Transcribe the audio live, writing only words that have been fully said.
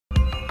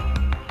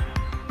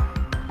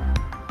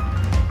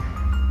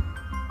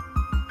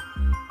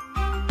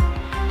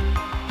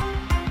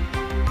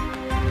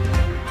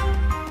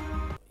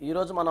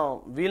ఈరోజు మనం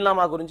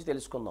వీలునామా గురించి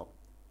తెలుసుకుందాం.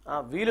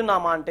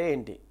 వీలునామా అంటే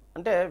ఏంటి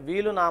అంటే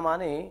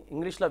వీలునామాని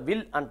ఇంగ్లీష్లో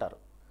విల్ అంటారు.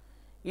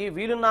 ఈ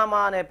వీలునామా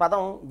అనే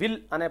పదం విల్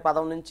అనే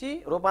పదం నుంచి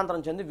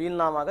రూపాంతరం చెంది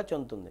వీలునామాగా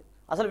చెందుతుంది.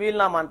 అసలు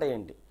వీలునామా అంటే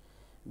ఏంటి?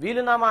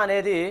 వీలునామా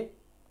అనేది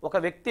ఒక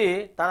వ్యక్తి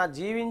తన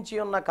జీవించి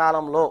ఉన్న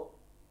కాలంలో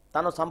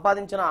తను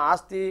సంపాదించిన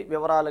ఆస్తి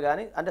వివరాలు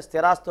కానీ అంటే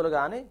స్థిరాస్తులు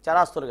కానీ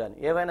చరాస్తులు కానీ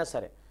ఏవైనా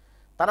సరే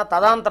తన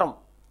తదాంతరం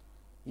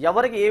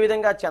ఎవరికి ఏ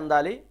విధంగా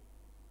చెందాలి,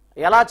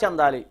 ఎలా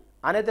చెందాలి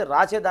అనేది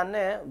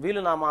రాసేదాన్నే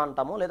వీలునామా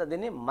అంటాము, లేదా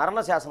దీన్ని మరణ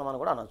శాసనం అని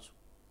కూడా అనొచ్చు.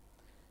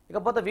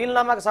 ఇకపోతే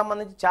వీలునామాకి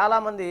సంబంధించి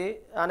చాలామంది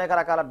అనేక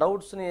రకాల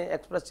డౌట్స్ని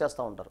ఎక్స్ప్రెస్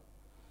చేస్తూ ఉంటారు.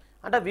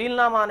 అంటే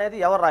వీలునామా అనేది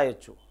ఎవరు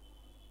రాయొచ్చు,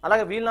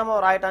 అలాగే వీలునామా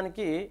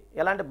రాయడానికి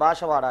ఎలాంటి భాష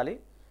వాడాలి,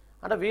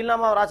 అంటే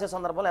వీలునామా రాసే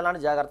సందర్భంలో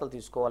ఎలాంటి జాగ్రత్తలు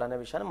తీసుకోవాలనే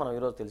విషయాన్ని మనం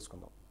ఈరోజు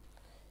తెలుసుకుందాం.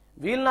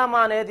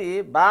 వీలునామా అనేది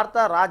భారత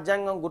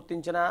రాజ్యాంగం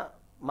గుర్తించిన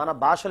మన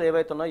భాషలు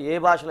ఏవైతే ఉన్నాయో ఏ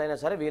భాషలో అయినా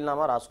సరే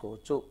వీలునామా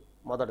రాసుకోవచ్చు,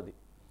 మొదటిది.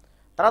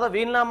 తర్వాత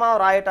వీలునామా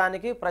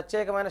రాయటానికి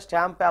ప్రత్యేకమైన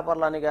స్టాంప్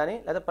పేపర్లు అని కానీ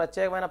లేదా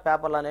ప్రత్యేకమైన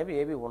పేపర్లు అనేవి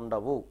ఏవి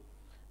ఉండవు.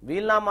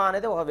 వీలునామా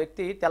అనేది ఒక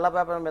వ్యక్తి తెల్ల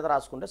పేపర్ మీద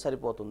రాసుకుంటే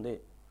సరిపోతుంది.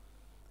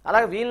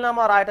 అలాగే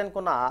వీలునామా రాయటానికి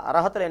ఉన్న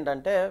అర్హతలు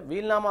ఏంటంటే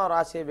వీలునామా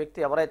రాసే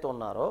వ్యక్తి ఎవరైతే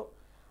ఉన్నారో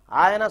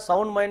ఆయన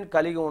సౌండ్ మైండ్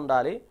కలిగి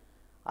ఉండాలి,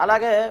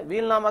 అలాగే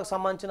వీలునామాకు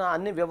సంబంధించిన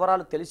అన్ని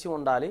వివరాలు తెలిసి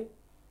ఉండాలి,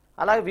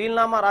 అలాగే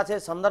వీలునామా రాసే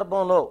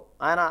సందర్భంలో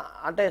ఆయన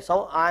అంటే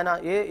ఆయన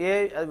ఏ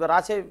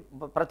రాసే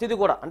ప్రతిదీ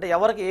కూడా అంటే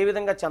ఎవరికి ఏ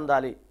విధంగా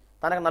చెందాలి,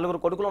 తనకు 4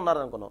 కొడుకులు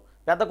ఉన్నారనుకున్నాం,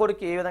 పెద్ద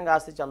కొడుకు ఏ విధంగా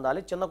ఆస్తి చెందాలి,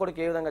 చిన్న కొడుకు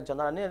ఏ విధంగా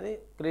చెందాలి అనేది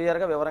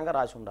క్లియర్గా వివరంగా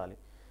రాసి ఉండాలి.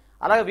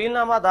 అలాగే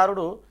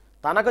వీలునామాదారుడు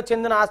తనకు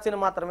చెందిన ఆస్తిని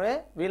మాత్రమే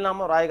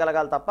వీలునామా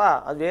రాయగలగాలి తప్ప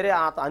అది వేరే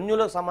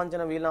అన్యులకు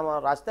సంబంధించిన వీలునామా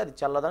రాస్తే అది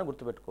చెల్లదని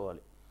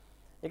గుర్తుపెట్టుకోవాలి.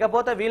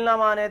 ఇకపోతే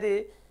వీలునామా అనేది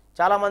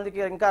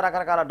చాలామందికి ఇంకా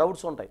రకరకాల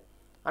డౌట్స్ ఉంటాయి.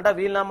 అంటే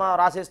వీలునామా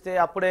రాసేస్తే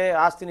అప్పుడే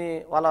ఆస్తిని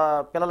వాళ్ళ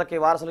పిల్లలకి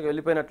వారసులకు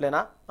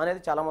వెళ్ళిపోయినట్లేనా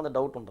అనేది చాలామంది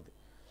డౌట్ ఉంటుంది.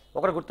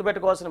 ఒకటి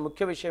గుర్తుపెట్టుకోవాల్సిన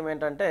ముఖ్య విషయం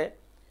ఏంటంటే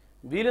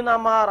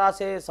వీలునామా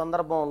రాసే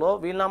సందర్భంలో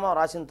వీలునామా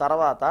రాసిన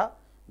తర్వాత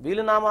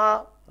వీలునామా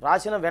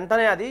రాసిన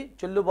వెంటనే అది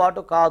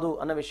చెల్లుబాటు కాదు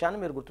అన్న విషయాన్ని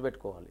మీరు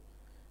గుర్తుపెట్టుకోవాలి.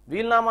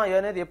 వీలునామా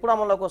అనేది ఎప్పుడు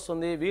అమల్లోకి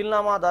వస్తుంది?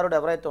 వీలునామాదారుడు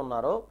ఎవరైతే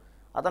ఉన్నారో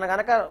అతను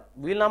కనుక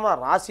వీలునామా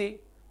రాసి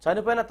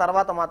చనిపోయిన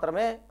తర్వాత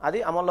మాత్రమే అది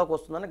అమల్లోకి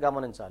వస్తుందని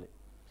గమనించాలి.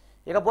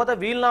 ఇకపోతే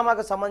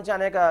వీలునామాకు సంబంధించి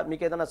అనేక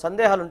మీకు ఏదైనా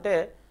సందేహాలు ఉంటే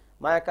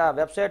మా యొక్క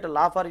వెబ్సైట్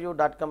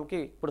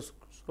laforyu.comకి ఇప్పుడు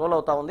స్క్రోల్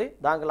అవుతూ ఉంది,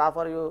 దానికి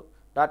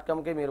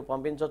laforyu.comకి మీరు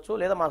పంపించవచ్చు,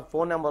 లేదా మా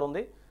ఫోన్ నెంబర్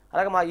ఉంది,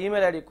 అలాగే మా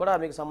ఈమెయిల్ ఐడికి కూడా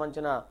మీకు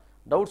సంబంధించిన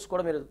డౌట్స్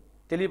కూడా మీరు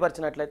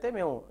తెలియపరిచినట్లయితే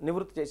మేము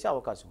నివృత్తి చేసే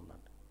అవకాశం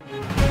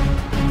ఉందండి.